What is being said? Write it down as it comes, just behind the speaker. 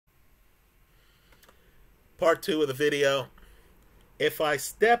Part 2 of the video. If I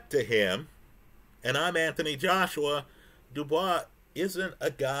step to him, and I'm Anthony Joshua, DuBois isn't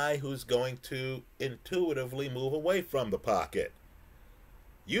a guy who's going to intuitively move away from the pocket.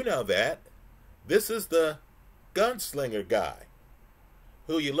 You know that. This is the gunslinger guy,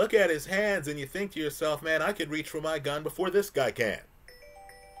 who you look at his hands and you think to yourself, man, I could reach for my gun before this guy can.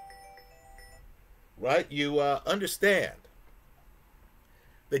 Right? You understand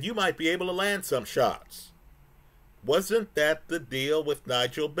that you might be able to land some shots. Wasn't that the deal with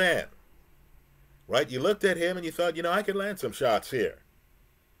Nigel Benn? Right? You looked at him and you thought, you know, I can land some shots here.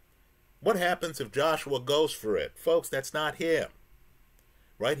 What happens if Joshua goes for it? Folks, that's not him.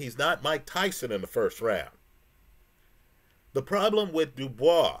 Right? He's not Mike Tyson in the first round. The problem with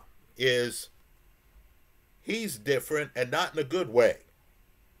DuBois is he's different, and not in a good way.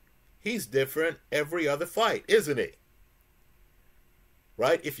 He's different every other fight, isn't he?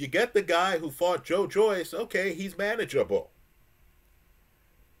 Right? If you get the guy who fought Joe Joyce, okay, he's manageable.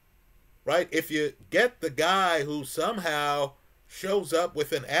 Right? If you get the guy who somehow shows up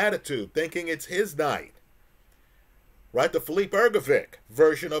with an attitude, thinking it's his night, right? The Philippe Ergovic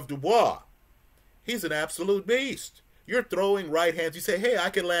version of DuBois, he's an absolute beast. You're throwing right hands. You say, hey, I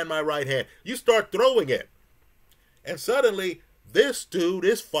can land my right hand. You start throwing it. And suddenly, this dude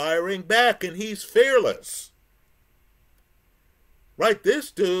is firing back, and he's fearless. Right? This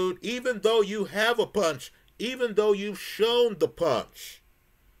dude, even though you have a punch, even though you've shown the punch,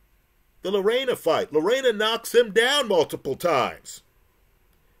 the Lorena fight, Lorena knocks him down multiple times.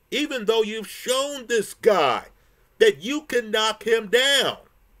 Even though you've shown this guy that you can knock him down.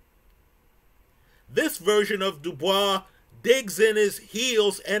 This version of DuBois digs in his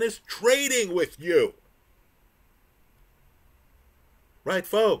heels and is trading with you. Right,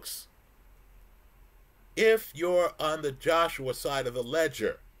 folks? If you're on the Joshua side of the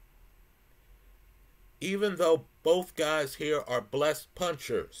ledger, even though both guys here are blessed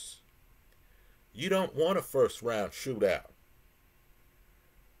punchers, you don't want a first-round shootout.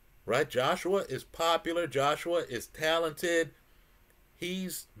 Right? Joshua is popular. Joshua is talented.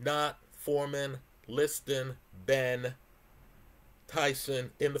 He's not Foreman, Liston, Benn,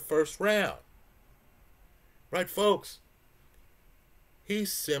 Tyson in the first round. Right, folks?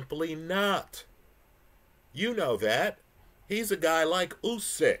 He's simply not. You know that. He's a guy like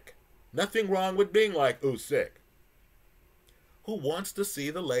Usyk. Nothing wrong with being like Usyk, who wants to see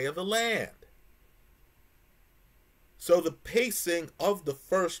the lay of the land. So the pacing of the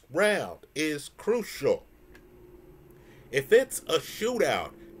first round is crucial. If it's a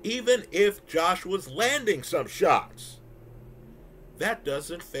shootout, even if Joshua's landing some shots, that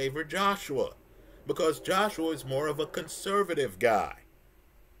doesn't favor Joshua, because Joshua is more of a conservative guy.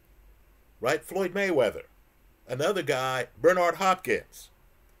 Right? Floyd Mayweather. Another guy, Bernard Hopkins.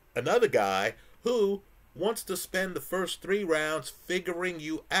 Another guy who wants to spend the first 3 rounds figuring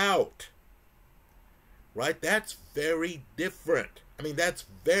you out. Right? That's very different. I mean, that's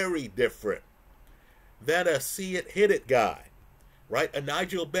very different than a see it, hit it guy. Right? A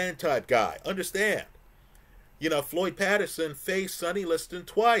Nigel Benn type guy. Understand? You know, Floyd Patterson faced Sonny Liston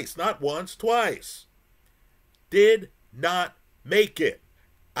twice. Not once, twice. Did not make it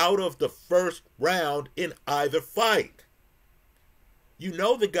out of the first round in either fight. You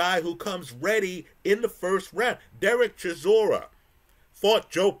know the guy who comes ready in the first round. Derek Chisora fought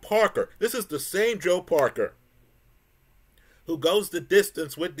Joe Parker. This is the same Joe Parker who goes the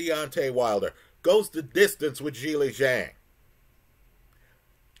distance with Deontay Wilder, goes the distance with Zhilei Zhang.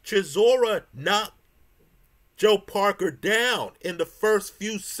 Chisora knocked Joe Parker down in the first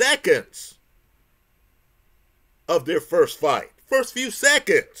few seconds of their first fight. First few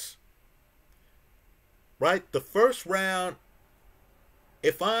seconds. Right? The first round,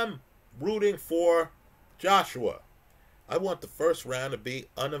 if I'm rooting for Joshua, I want the first round to be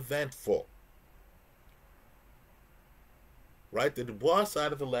uneventful. Right? The DuBois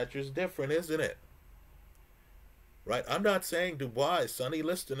side of the ledger is different, isn't it? Right? I'm not saying DuBois is Sonny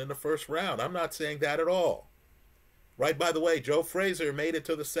Liston in the first round. I'm not saying that at all. Right? By the way, Joe Frazier made it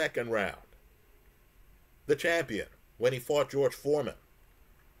to the second round. The champion, when he fought George Foreman,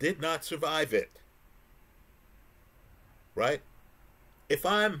 did not survive it. Right? If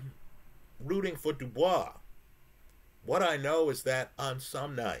I'm rooting for DuBois, what I know is that on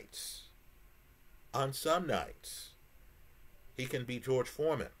some nights, he can beat George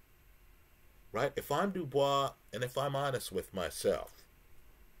Foreman. Right? If I'm DuBois, and if I'm honest with myself,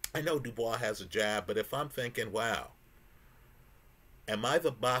 I know DuBois has a jab, but if I'm thinking, wow, am I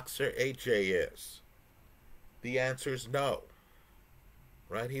the boxer AJ is? The answer is no.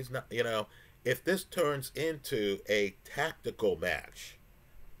 Right? He's not, you know, if this turns into a tactical match,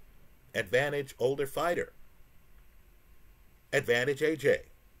 advantage older fighter. advantage AJ.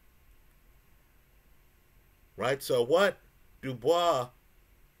 Right? So what DuBois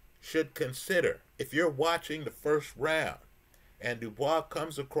should consider, if you're watching the first round and DuBois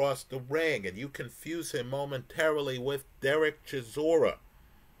comes across the ring and you confuse him momentarily with Derek Chisora,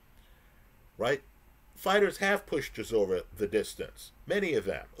 right? Fighters have pushed Chisora the distance. Many of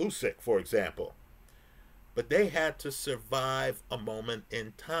them. Usyk, for example. But they had to survive a moment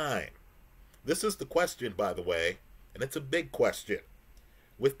in time. This is the question, by the way, and it's a big question,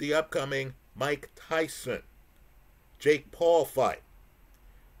 with the upcoming Mike Tyson, Jake Paul fight.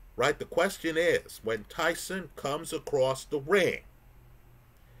 Right? The question is, when Tyson comes across the ring,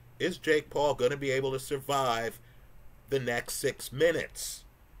 is Jake Paul going to be able to survive the next 6 minutes?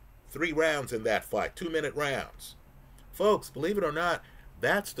 3 rounds in that fight, 2-minute rounds. Folks, believe it or not,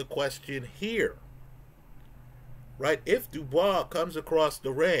 that's the question here. Right? If DuBois comes across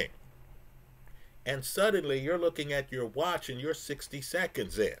the ring and suddenly you're looking at your watch and you're 60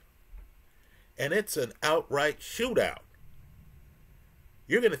 seconds in and it's an outright shootout,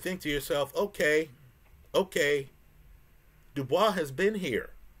 you're going to think to yourself, okay, DuBois has been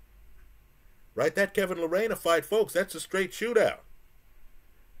here. Right? That Kevin Lerena fight, folks, that's a straight shootout.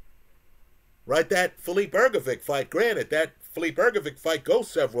 Right? That Filip Ergovic fight, granted, that Filip Ergovic fight goes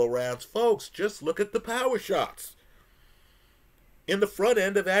several rounds. Folks, just look at the power shots in the front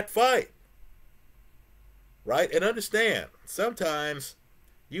end of that fight. Right? And understand, sometimes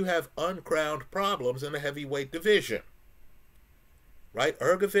you have uncrowned problems in the heavyweight division. Right?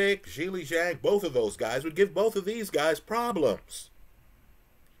 Ergovic, Zhili Zhang, both of those guys would give both of these guys problems.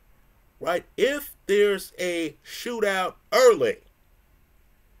 Right? If there's a shootout early,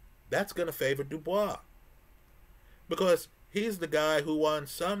 that's going to favor DuBois. Because he's the guy who on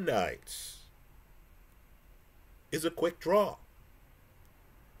some nights is a quick draw.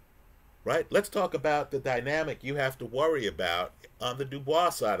 Right? Let's talk about the dynamic you have to worry about on the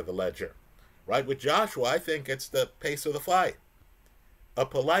DuBois side of the ledger. Right? With Joshua, I think it's the pace of the fight. A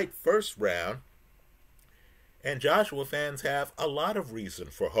polite first round, and Joshua fans have a lot of reason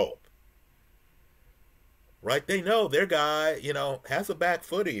for hope. Right? They know their guy, has a back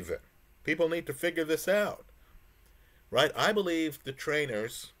foot even. People need to figure this out. Right? I believe the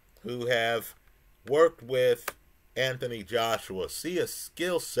trainers who have worked with Anthony Joshua see a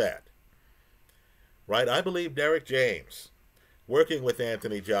skill set. Right? I believe Derek James, working with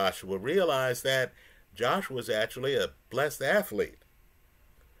Anthony Joshua, realized that Joshua's actually a blessed athlete.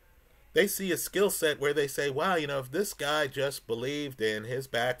 They see a skill set where they say, wow, if this guy just believed in his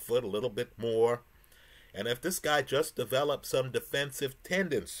back foot a little bit more, and if this guy just developed some defensive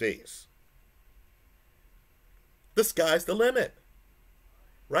tendencies, the sky's the limit.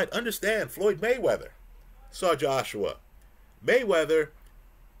 Right? Understand, Floyd Mayweather saw Joshua. Mayweather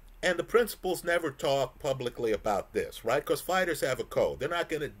and the principals never talk publicly about this, right? Because fighters have a code. They're not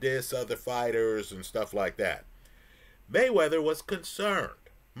going to diss other fighters and stuff like that. Mayweather was concerned.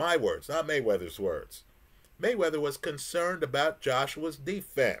 My words, not Mayweather's words. Mayweather was concerned about Joshua's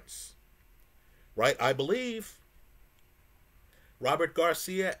defense. Right? I believe Robert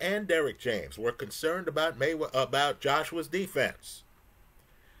Garcia and Derek James were concerned about Joshua's defense.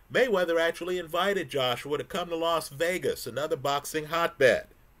 Mayweather actually invited Joshua to come to Las Vegas, another boxing hotbed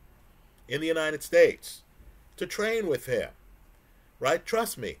in the United States, to train with him. Right?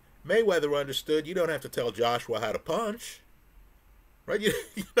 Trust me, Mayweather understood you don't have to tell Joshua how to punch. Right? You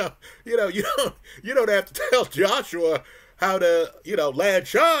don't have to tell Joshua how to, land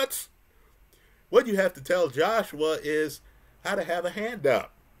shots. What you have to tell Joshua is how to have a hand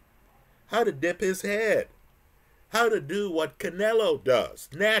up, how to dip his head, how to do what Canelo does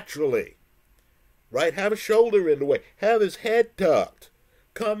naturally. Right? Have a shoulder in the way, have his head tucked,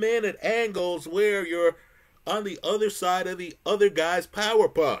 come in at angles where you're on the other side of the other guy's power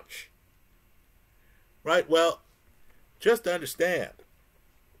punch. Right? Well, just understand,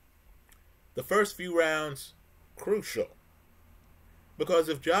 the first few rounds, crucial. Because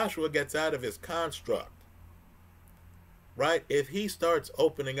if Joshua gets out of his construct, right, if he starts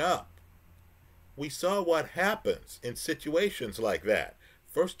opening up, we saw what happens in situations like that.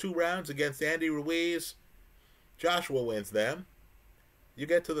 First 2 rounds against Andy Ruiz, Joshua wins them. You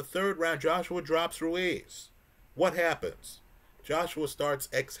get to the 3rd round, Joshua drops Ruiz. What happens? Joshua starts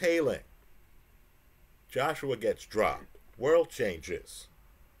exhaling. Joshua gets dropped. World changes.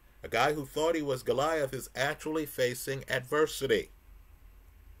 A guy who thought he was Goliath is actually facing adversity.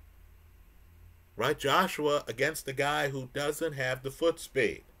 Right? Joshua against a guy who doesn't have the foot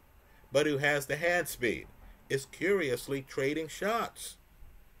speed, but who has the hand speed, is curiously trading shots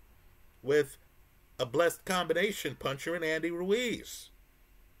with a blessed combination puncher in Andy Ruiz.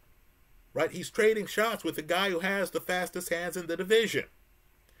 right? He's trading shots with the guy who has the fastest hands in the division.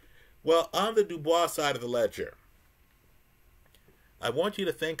 Well, on the DuBois side of the ledger, I want you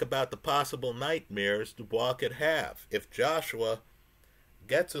to think about the possible nightmares DuBois could have if Joshua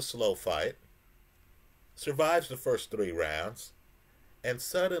gets a slow fight, survives the first 3 rounds, and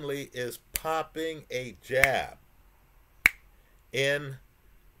suddenly is popping a jab in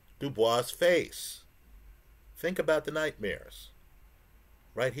DuBois' face. Think about the nightmares,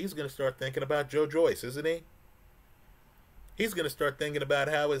 right? He's going to start thinking about Joe Joyce, isn't he? He's going to start thinking about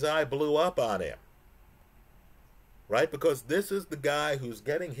how his eye blew up on him, right? Because this is the guy who's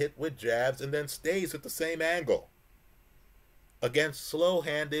getting hit with jabs and then stays at the same angle against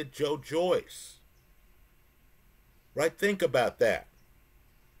slow-handed Joe Joyce, right? Think about that.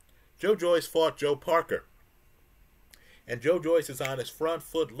 Joe Joyce fought Joe Parker. And Joe Joyce is on his front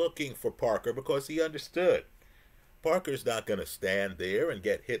foot looking for Parker because he understood. Parker's not going to stand there and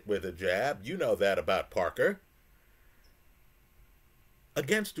get hit with a jab. You know that about Parker.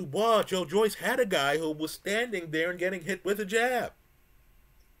 Against DuBois, Joe Joyce had a guy who was standing there and getting hit with a jab.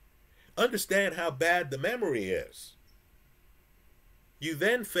 Understand how bad the memory is. You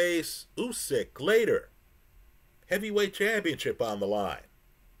then face Usyk later. Heavyweight championship on the line.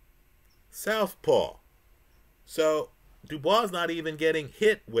 Southpaw. So DuBois not even getting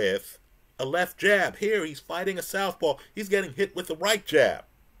hit with a left jab. Here he's fighting a southpaw. He's getting hit with the right jab.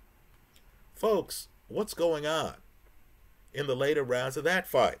 Folks, what's going on in the later rounds of that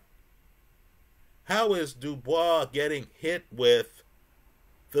fight? How is DuBois getting hit with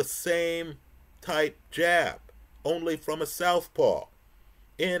the same type jab, only from a southpaw,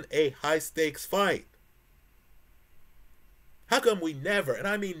 in a high-stakes fight? How come we never, and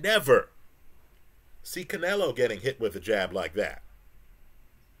I mean never, see Canelo getting hit with a jab like that?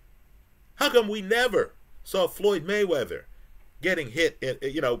 How come we never saw Floyd Mayweather getting hit,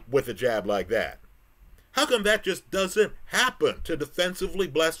 with a jab like that? How come that just doesn't happen to defensively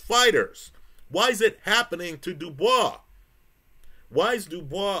blessed fighters? Why is it happening to DuBois? Why is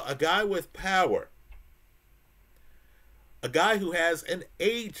DuBois a guy with power? A guy who has an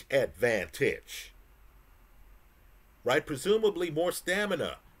age advantage, right? Presumably more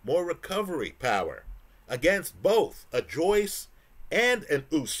stamina, more recovery power against both a Joyce and an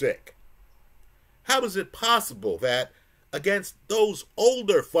Usyk. How is it possible that against those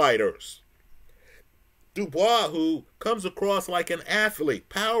older fighters, DuBois, who comes across like an athlete,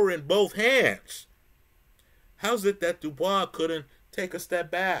 power in both hands, how's it that DuBois couldn't take a step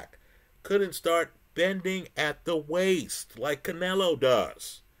back, couldn't start bending at the waist like Canelo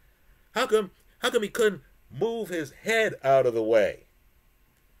does? How come he couldn't move his head out of the way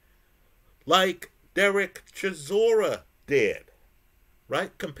like Derek Chisora did,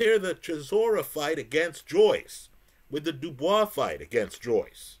 right? Compare the Chisora fight against Joyce with the DuBois fight against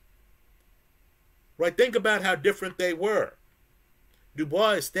Joyce, right? Think about how different they were.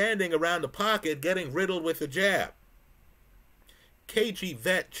 DuBois is standing around the pocket getting riddled with a jab. KG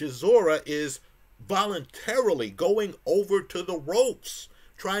vet Chisora is voluntarily going over to the ropes,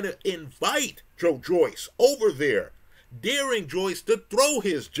 trying to invite Joe Joyce over there, daring Joyce to throw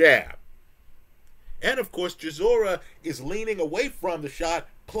his jab. And of course, Chisora is leaning away from the shot,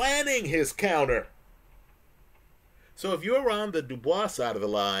 planning his counter. So if you're on the DuBois side of the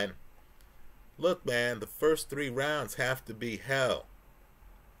line, look, man, the first 3 rounds have to be hell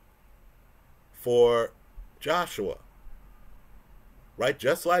for Joshua, right?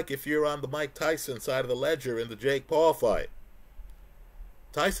 Just like if you're on the Mike Tyson side of the ledger in the Jake Paul fight.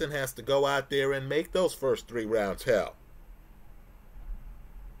 Tyson has to go out there and make those first 3 rounds hell,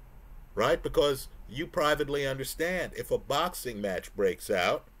 right? Because you privately understand, if a boxing match breaks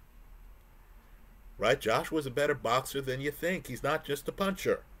out, right, Joshua's a better boxer than you think. He's not just a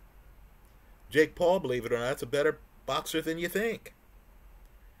puncher. Jake Paul, believe it or not, is a better boxer than you think,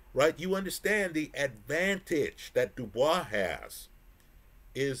 right? You understand the advantage that DuBois has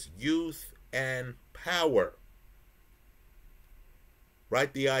is youth and power,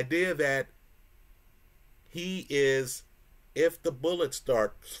 right? The idea that he is, if the bullet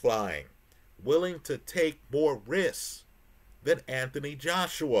starts flying, willing to take more risks than Anthony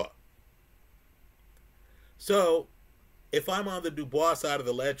Joshua. So, if I'm on the DuBois side of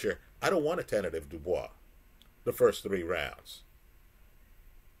the ledger, I don't want a tentative DuBois the first 3 rounds,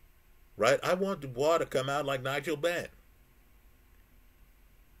 right? I want DuBois to come out like Nigel Benn,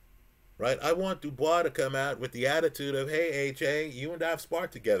 right? I want DuBois to come out with the attitude of, hey, AJ, you and I have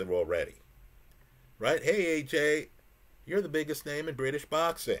sparred together already, right? Hey, AJ, you're the biggest name in British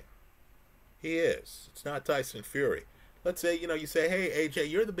boxing. He is. It's not Tyson Fury. Let's say, you say, hey, AJ,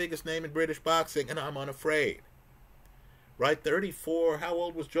 you're the biggest name in British boxing, and I'm unafraid, right? 34. How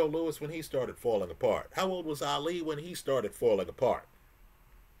old was Joe Louis when he started falling apart? How old was Ali when he started falling apart?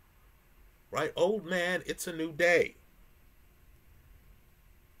 Right? Old man, it's a new day.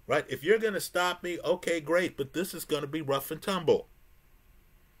 Right? If you're going to stop me, okay, great, but this is going to be rough and tumble.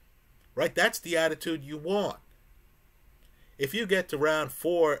 Right? That's the attitude you want. If you get to round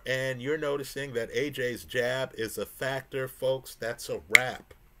 4 and you're noticing that AJ's jab is a factor, folks, that's a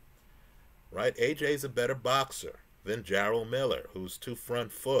wrap. Right? AJ's a better boxer than Jarrell Miller, who's 2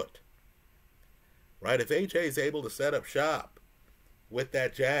 front foot. Right? If AJ's able to set up shop with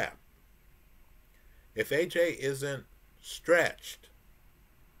that jab, if AJ isn't stretched,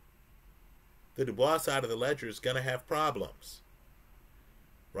 the DuBois side of the ledger is going to have problems.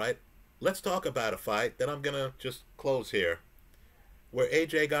 Right? Let's talk about a fight, then I'm going to just close here, where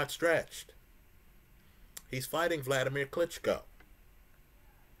AJ got stretched. He's fighting Vladimir Klitschko.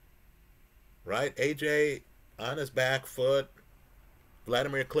 Right? AJ on his back foot.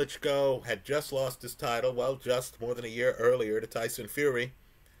 Vladimir Klitschko had just lost his title, well, just more than a year earlier to Tyson Fury.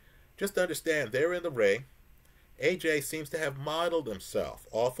 Just understand, they're in the ring. AJ seems to have modeled himself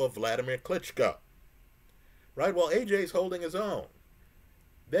off of Vladimir Klitschko. Right? Well, AJ's holding his own.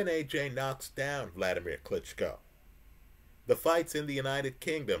 Then AJ knocks down Vladimir Klitschko. The fight's in the United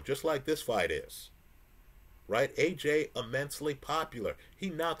Kingdom, just like this fight is. Right? AJ immensely popular. He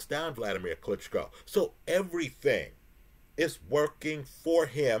knocks down Vladimir Klitschko. So everything is working for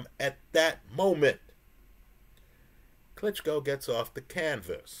him at that moment. Klitschko gets off the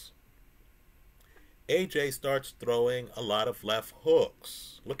canvas. AJ starts throwing a lot of left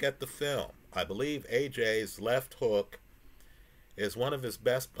hooks. Look at the film. I believe AJ's left hook is one of his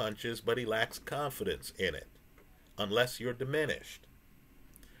best punches, but he lacks confidence in it, unless you're diminished.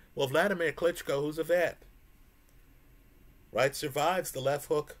 Well, Vladimir Klitschko, who's a vet, right, survives the left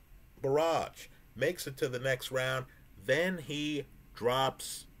hook barrage, makes it to the next round, then he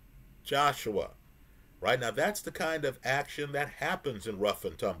drops Joshua. Right? Now, that's the kind of action that happens in rough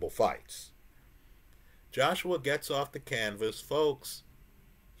and tumble fights. Joshua gets off the canvas. Folks,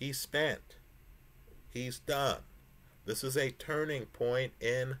 he's spent. He's done. This is a turning point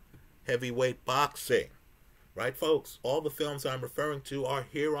in heavyweight boxing. Right, folks? All the films I'm referring to are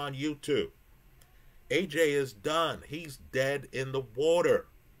here on YouTube. AJ is done. He's dead in the water.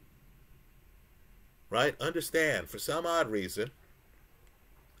 Right? Understand, for some odd reason,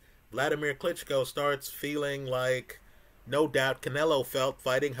 Vladimir Klitschko starts feeling like, no doubt, Canelo felt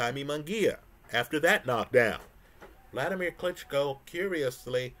fighting Jaime Munguia after that knockdown. Vladimir Klitschko,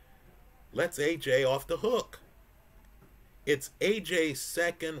 curiously, lets AJ off the hook. It's AJ's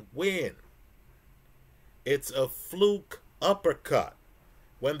second win. It's a fluke uppercut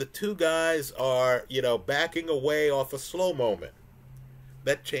when the two guys are, backing away off a slow moment.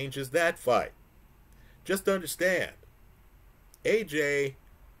 That changes that fight. Just understand, AJ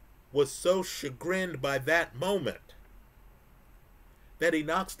was so chagrined by that moment that he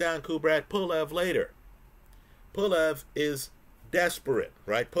knocks down Kubrat Pulev later. Pulev is desperate,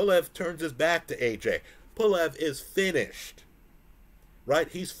 right? Pulev turns his back to AJ. Pulev is finished, right?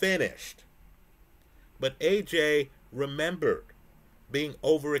 He's finished. But AJ remembered being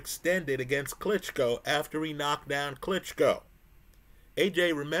overextended against Klitschko after he knocked down Klitschko.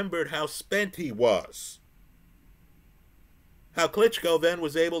 AJ remembered how spent he was. How Klitschko then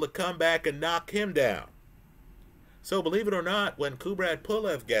was able to come back and knock him down. So believe it or not, when Kubrat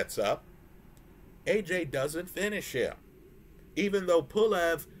Pulev gets up, AJ doesn't finish him. Even though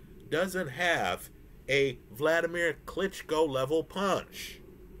Pulev doesn't have a Vladimir Klitschko level punch.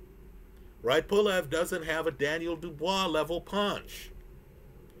 Right? Pulev doesn't have a Daniel Dubois level punch.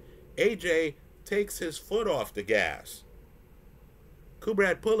 AJ takes his foot off the gas.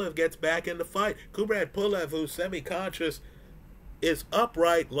 Kubrat Pulev gets back in the fight. Kubrat Pulev, who's semi-conscious, is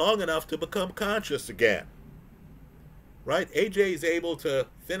upright long enough to become conscious again. Right? AJ is able to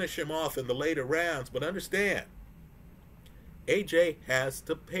finish him off in the later rounds, but understand, AJ has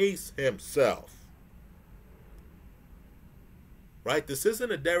to pace himself. Right? This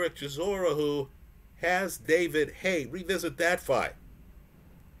isn't a Derek Chisora who has David Haye, revisit that fight,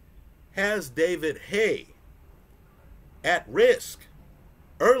 has David Haye at risk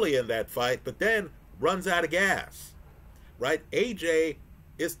early in that fight, but then runs out of gas. Right? AJ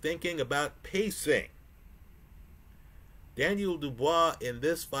is thinking about pacing. Daniel Dubois in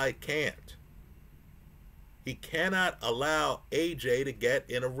this fight can't. He cannot allow AJ to get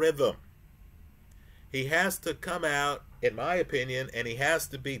in a rhythm. He has to come out, in my opinion, and he has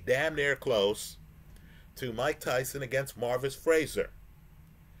to be damn near close to Mike Tyson against Marvis Frazier.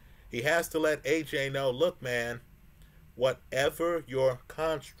 He has to let AJ know, look, man, whatever your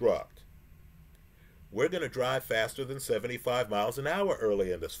construct, we're going to drive faster than 75 miles an hour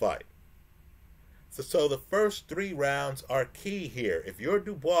early in this fight. So the first 3 rounds are key here. If you're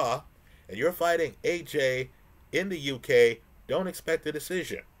DuBois and you're fighting AJ in the UK, don't expect a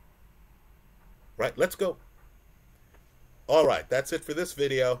decision. Right? Let's go. All right, that's it for this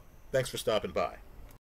video. Thanks for stopping by.